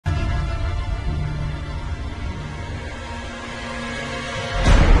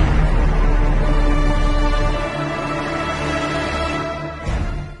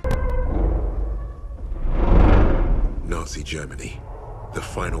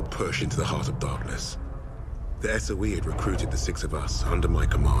final push into the heart of darkness. The SOE had recruited the 6 of us under my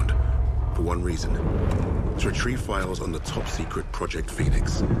command for one reason: to retrieve files on the top-secret Project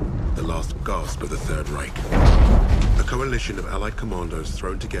Phoenix, the last gasp of the Third Reich. A coalition of Allied commandos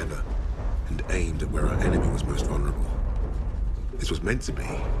thrown together and aimed at where our enemy was most vulnerable. This was meant to be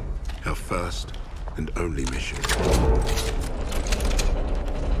our first and only mission.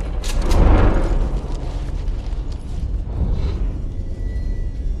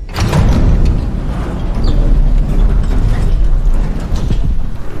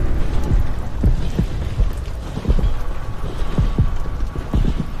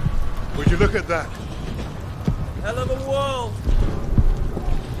 Would you look at that? Hell of a world.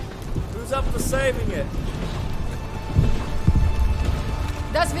 Who's up for saving it?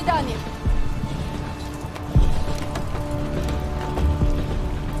 До свидания.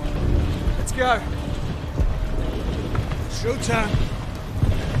 Let's go. Showtime.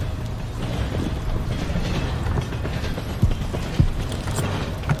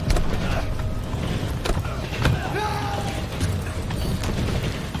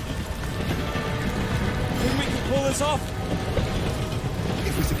 Think we can pull this off?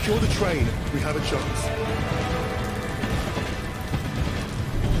 If we secure the train, we have a chance.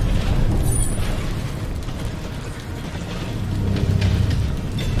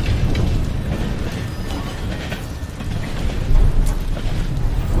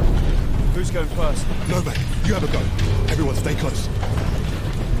 Who's going first? Novak, you have a go. Everyone stay close.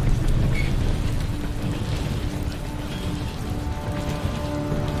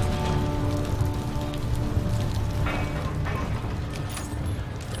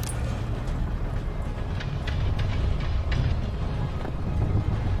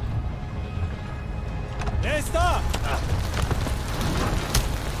 There, stop!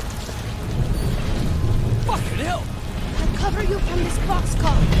 Fucking hell! I'll cover you from this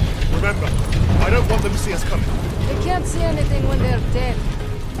boxcar. Remember, I don't want them to see us coming. They can't see anything when they're dead.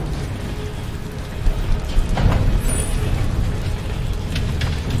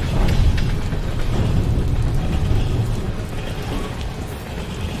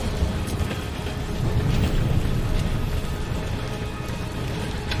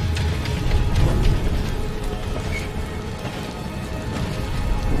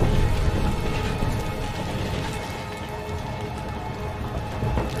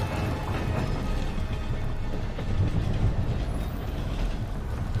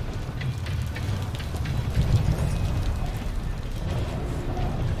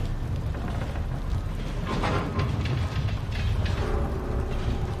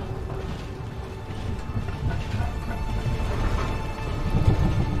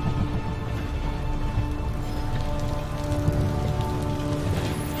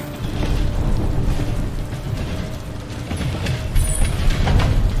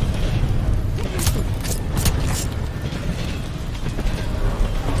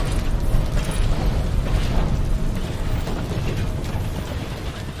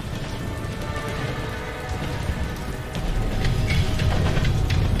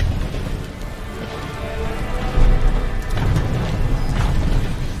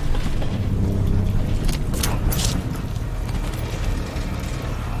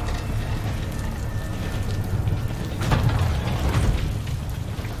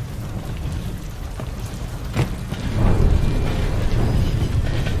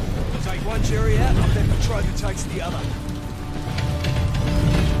 Takes the other.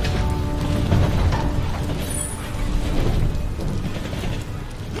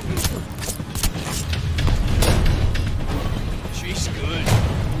 She's good.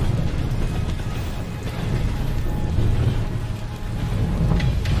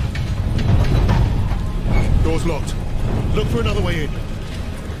 Door's locked. Look for another way in.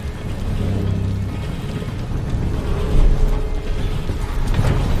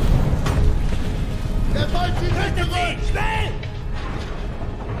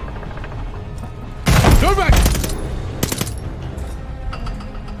 Novak!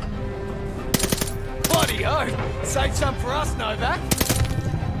 Bloody oath! Save some for us, Novak!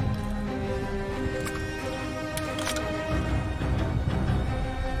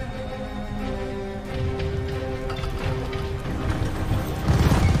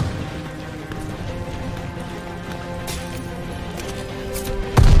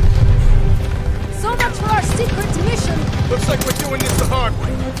 So much for our secret mission. Looks like we're doing this the hard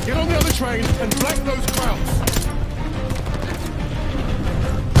way. Get on the other train and flank those crowds.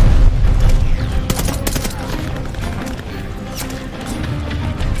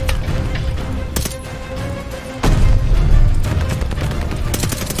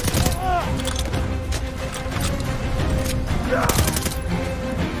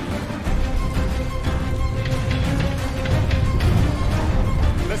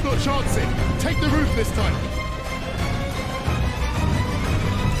 truck this time.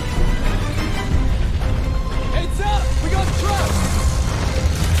 Heads up! We got trucks!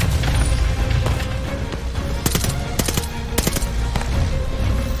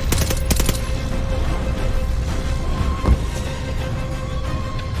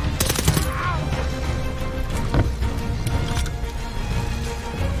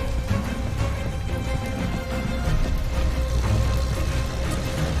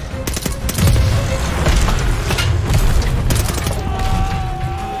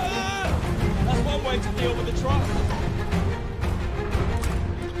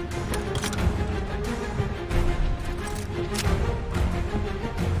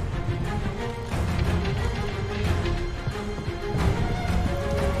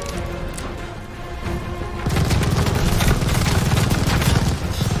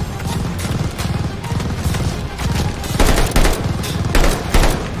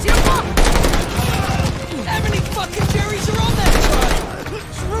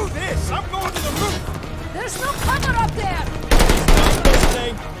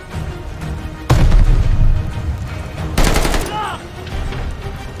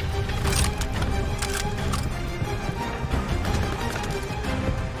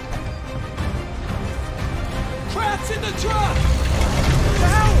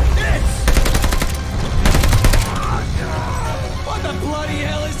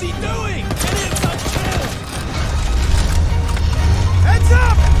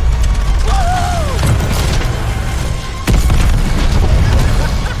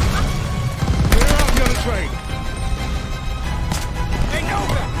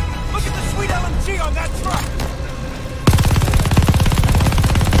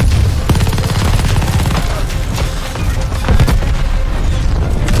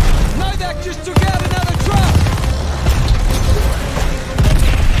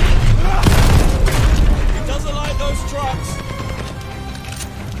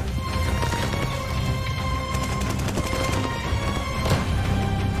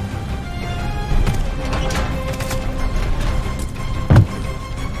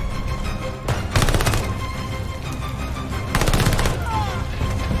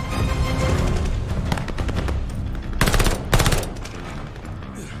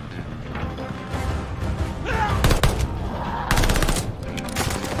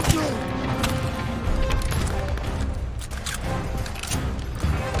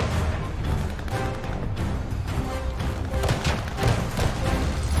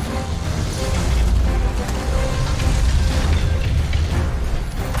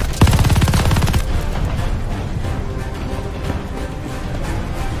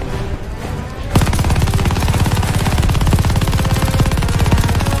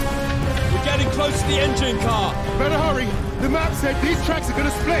 These tracks are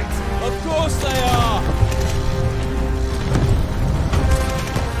gonna split! Of course they are!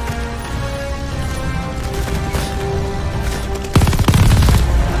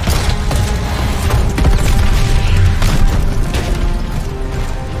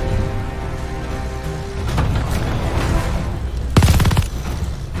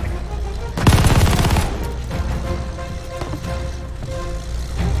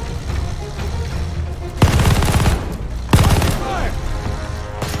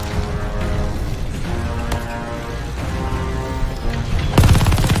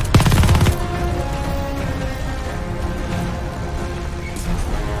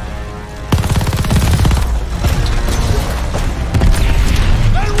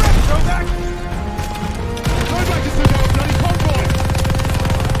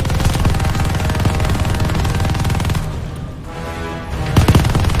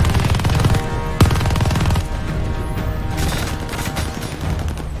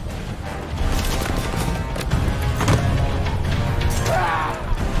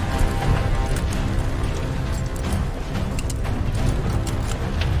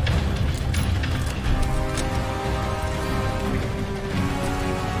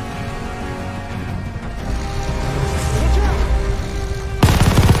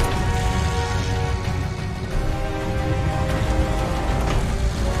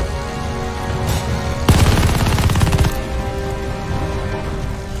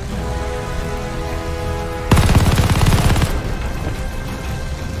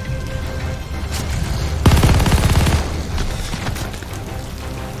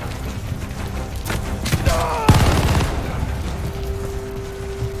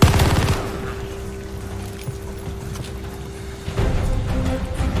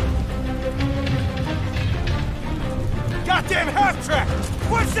 Goddamn half-track!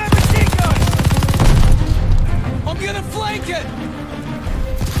 Where's that machine gun? I'm gonna flank it!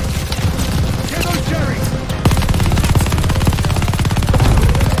 Get those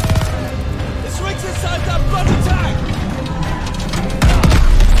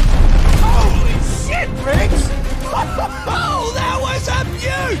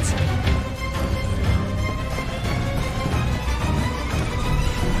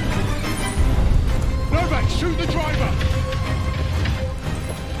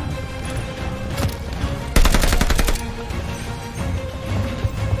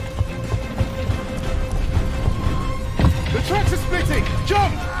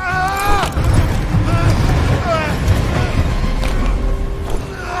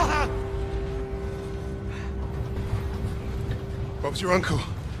Bob's your uncle.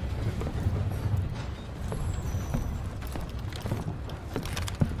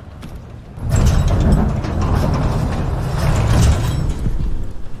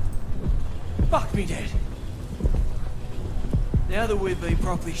 Fuck me dead. Now that we've been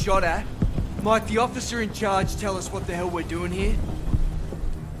properly shot at, might the officer in charge tell us what the hell we're doing here?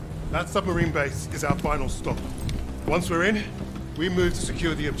 That submarine base is our final stop. Once we're in, we move to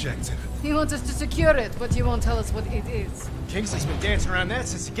secure the objective. You want us to secure it, but you won't tell us what it is. Kingsley's been dancing around that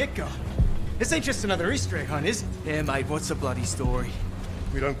since the get-go. This ain't just another Easter egg hunt, is it? Yeah, mate, what's the bloody story?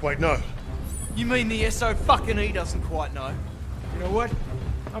 We don't quite know. You mean the SO-fucking-E doesn't quite know? You know what?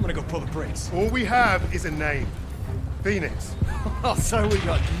 I'm gonna go pull the brakes. All we have is a name. Phoenix. Oh, so we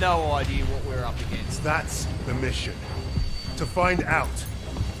got no idea what we're up against. That's the mission. To find out.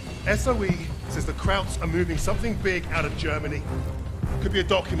 SOE says the Krauts are moving something big out of Germany. Could be a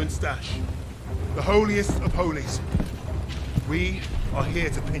document stash. The holiest of holies. We are here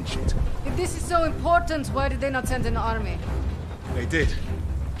to pinch it. If this is so important, why did they not send an army? They did.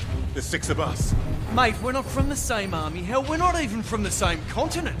 There's 6 of us. Mate, we're not from the same army. Hell, we're not even from the same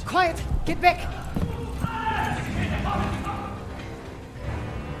continent. Quiet! Get back!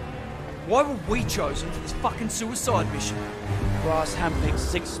 Why were we chosen for this fucking suicide mission? Brass handpicked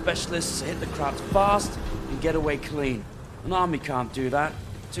 6 specialists to hit the Krauts fast and get away clean. An army can't do that.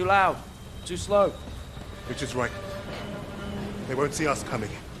 Too loud. Too slow. Richard's right. They won't see us coming.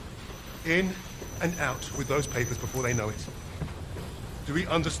 In and out with those papers before they know it. Do we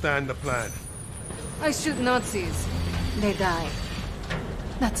understand the plan? I shoot Nazis. They die.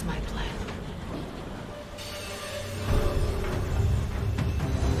 That's my plan.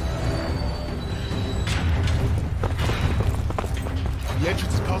 The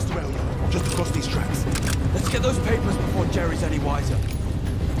entrance is past the rail yard, just across these tracks. Let's get those papers before Jerry's any wiser.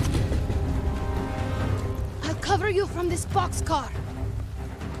 I'll cover you from this boxcar.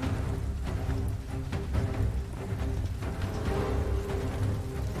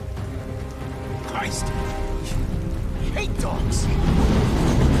 Christ! I hate dogs!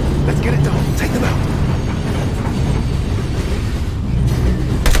 Let's get it done. Take them out.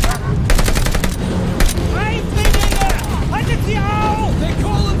 They're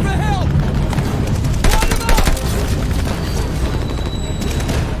calling for help!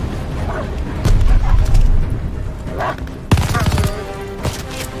 Light them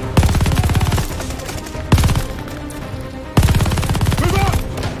Move on!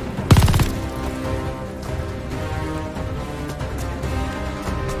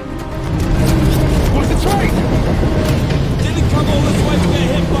 What's the train? Didn't come all this way to get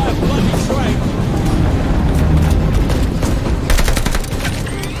hit by a bloody train.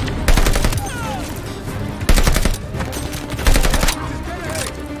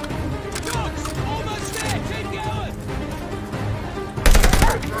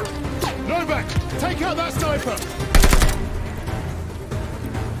 Novak, take out that sniper!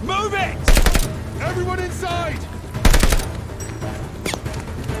 Move it! Everyone inside!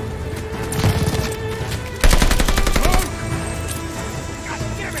 God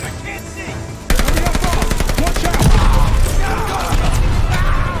damn it, I can't see! Coming up fast! Watch out!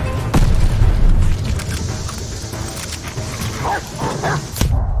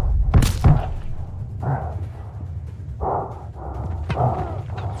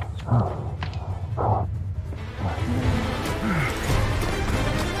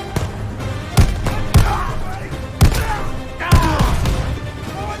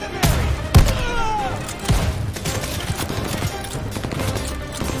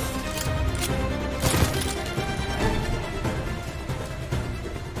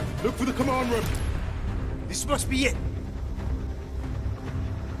 Look for the command room. This must be it.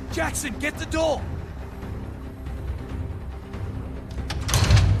 Jackson, get the door!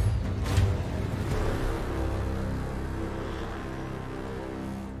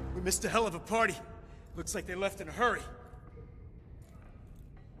 We missed a hell of a party. Looks like they left in a hurry.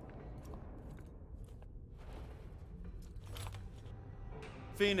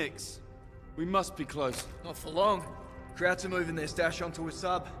 Phoenix, we must be close. Not for long. Krauts are moving their stash onto a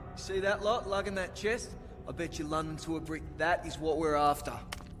sub. See that lot lugging that chest? I bet you London to a brick that is what we're after.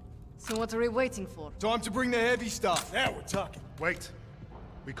 So what are we waiting for? Time to bring the heavy stuff. Now we're talking. Wait.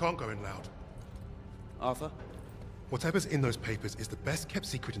 We can't go in loud. Arthur? Whatever's in those papers is the best kept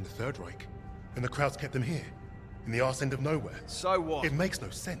secret in the Third Reich. And the Krauts kept them here, in the arse end of nowhere. So what? It makes no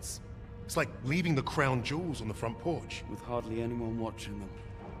sense. It's like leaving the crown jewels on the front porch. With hardly anyone watching them.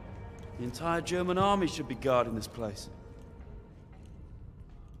 The entire German army should be guarding this place.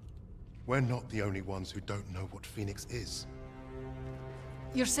 We're not the only ones who don't know what Phoenix is.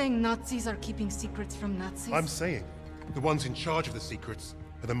 You're saying Nazis are keeping secrets from Nazis? I'm saying The ones in charge of the secrets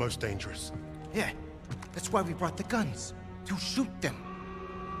are the most dangerous. Yeah, that's why we brought the guns. To shoot them.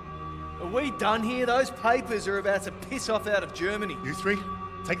 Are we done here? Those papers are about to piss off out of Germany. You three,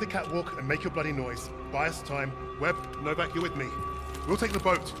 take the catwalk and make your bloody noise. Buy us time. Webb, Novak, you're with me. We'll take the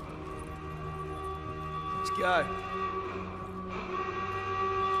boat. Let's go.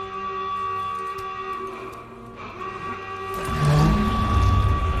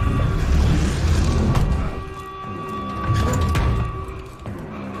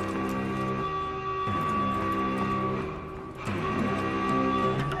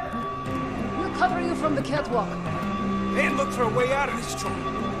 Cover you from the catwalk. And look for a way out of this trouble.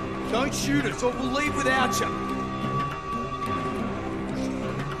 Don't shoot us or we'll leave without you.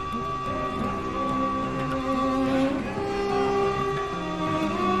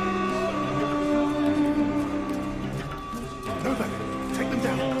 Novak, take them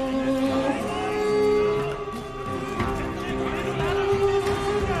down.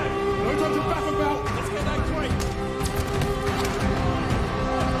 No time to back about. Let's get that crate.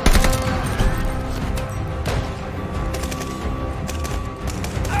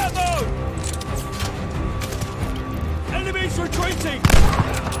 Enemies retreating!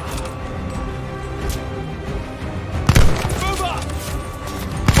 Move up!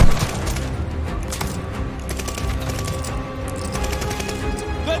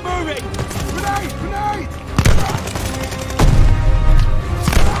 They're moving! Grenade! Grenade!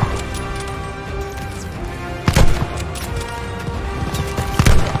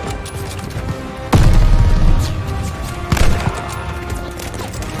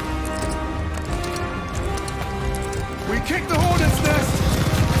 We kicked the hornet's nest!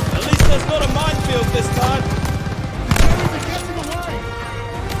 At least there's not a minefield this time! The Germans are getting away!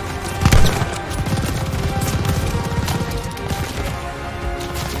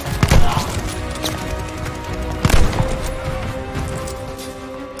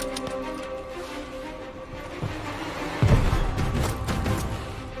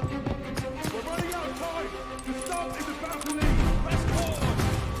 We're running out of time! The sub is about to leave! Press forward!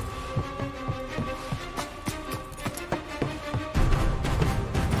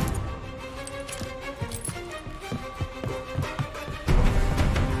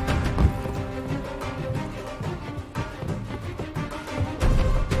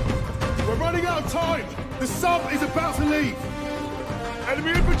 We're running out of time! The sub is about to leave!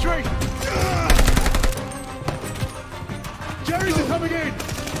 Enemy infantry! Jerry's are coming in!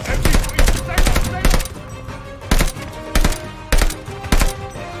 Empty, stay up, stay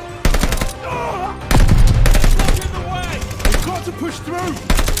up! Block in the way! We've got to push through!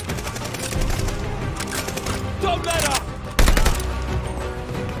 Don't let up!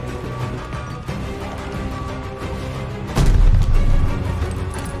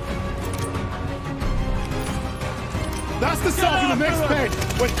 That's the sub in the next bed!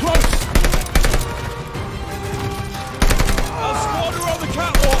 We're close! Our squad are on the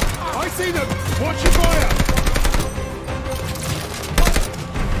catwalk! I see them! Watch your fire!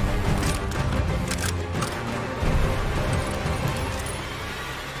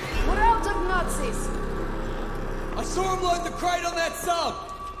 We're out of Nazis. I saw him load the crate on that sub.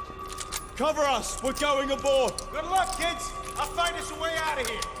 Cover us! We're going aboard! Good luck, kids. I'll find us a way out of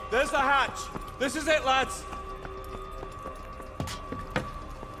here. There's the hatch! This is it, lads!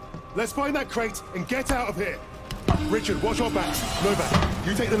 Let's find that crate and get out of here! Richard, watch our backs. Novak,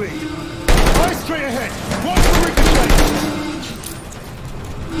 you take the lead. Eyes straight ahead! Watch the ricochet!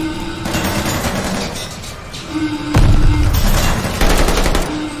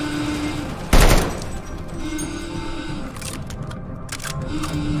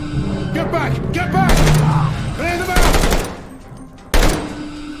 Get back! Get back! Clear them out!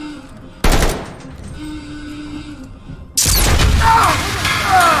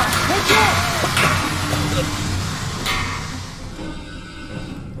 Watch out!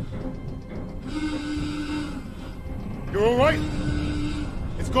 You're all right?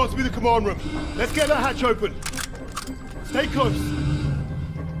 It's got to be the command room. Let's get that hatch open. Stay close.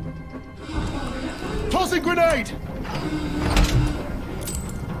 Tossing grenade!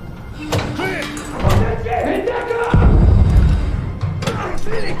 Clear!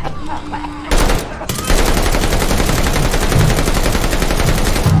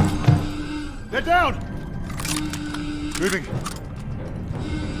 They're down! Moving.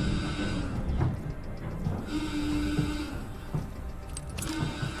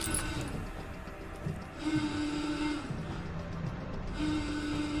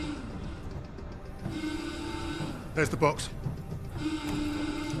 There's the box.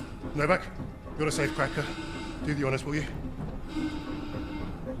 Novak, you're a safe cracker. Do the honors, will you?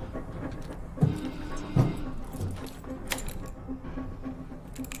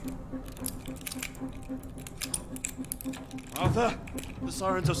 Arthur, the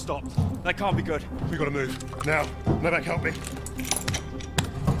sirens have stopped. That can't be good. We gotta move. Now. Novak, help me.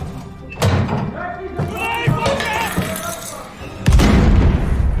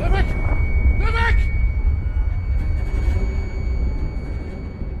 Novak! Novak!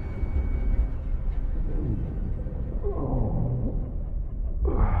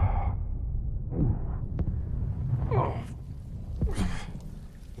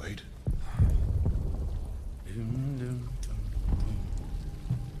 Wait.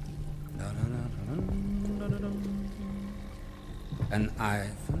 An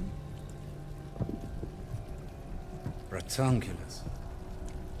iPhone? Rectangulars.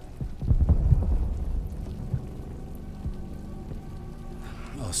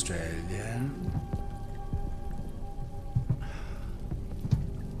 Australia.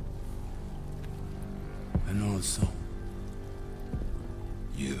 And also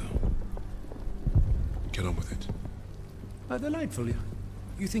you. Get on with it. Delightful.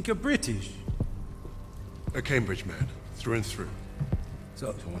 You think you're British? A Cambridge man, through and through.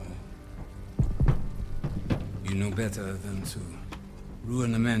 So, you know better than to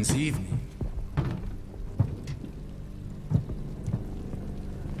ruin a man's evening.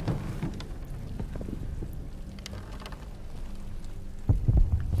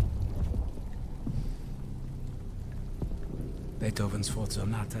 Beethoven's Fourth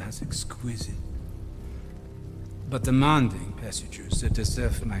Sonata has exquisite but demanding passages that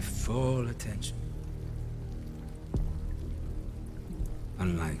deserve my full attention.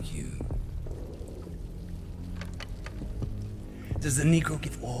 Unlike you. Does the Negro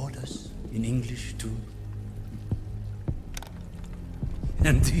give orders in English too?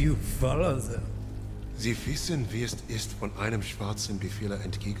 And do you follow them? Sie wissen, wie es ist, von einem Schwarzen Befehle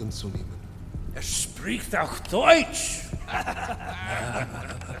entgegenzunehmen. Er spricht auch Deutsch!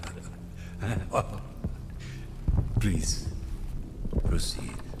 Please,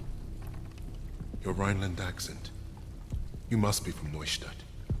 proceed. Your Rhineland accent. You must be from Neustadt.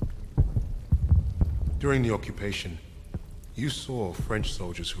 During the occupation, you saw French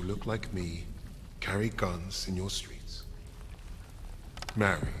soldiers who look like me carry guns in your streets.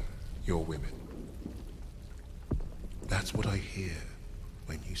 Marry your women. That's what I hear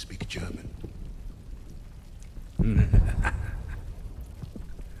when you speak German.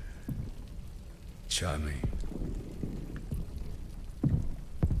 Charming.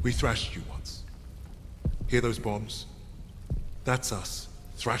 We thrashed you once. Hear those bombs? That's us,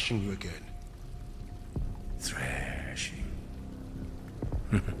 thrashing you again. Thrashing.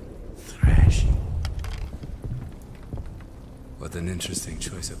 Thrashing. What an interesting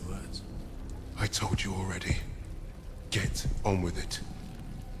choice of words. I told you already. Get on with it.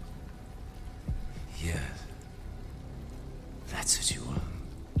 Yes. That's what you want.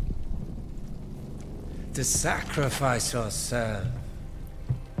 To sacrifice yourself.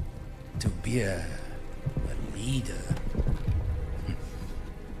 To be a leader.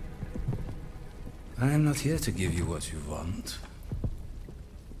 I am not here to give you what you want.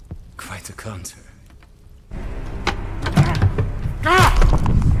 Quite the contrary.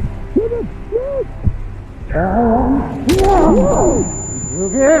 To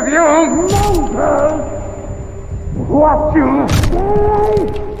give you mountains what you say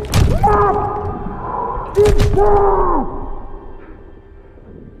not deserve.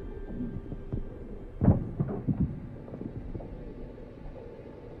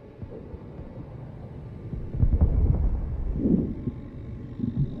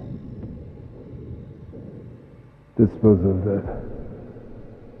 Dispose of that.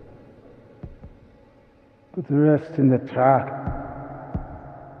 Put the rest in the truck.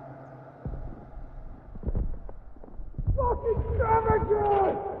 Fucking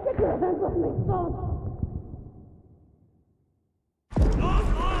savages! Get your hands off me, son!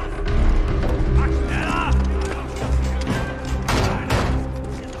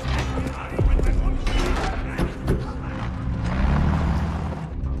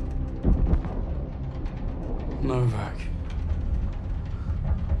 Novak.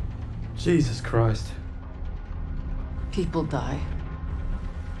 Jesus Christ. People die.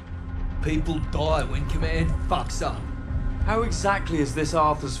 People die when command fucks up. How exactly is this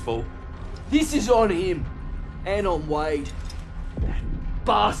Arthur's fault? This is on him. And on Wade. That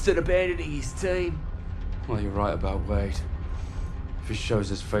bastard abandoning his team. Well, you're right about Wade. If he shows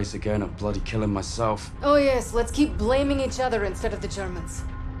his face again, I'll bloody kill him myself. Oh yes, let's keep blaming each other instead of the Germans.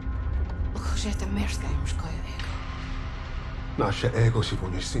 Nasze ego si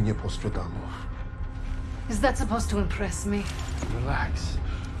voglio nie postradamo. Is that supposed to impress me? Relax.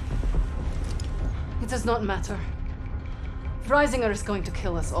 It does not matter. Freisinger is going to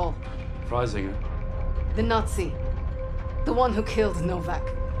kill us all. Freisinger? The Nazi. The one who killed Novak.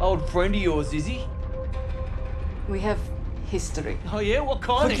 Old friend of yours, is he? We have history. Oh yeah? What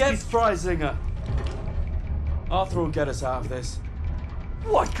kind Forget of... Freisinger. Arthur will get us out of this.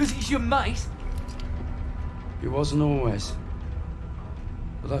 What, because he's your mate? He wasn't always.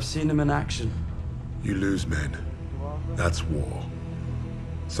 But I've seen him in action. You lose men. That's war.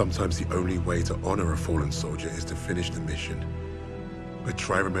 Sometimes the only way to honor a fallen soldier is to finish the mission. But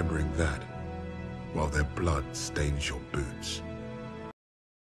try remembering that while their blood stains your boots.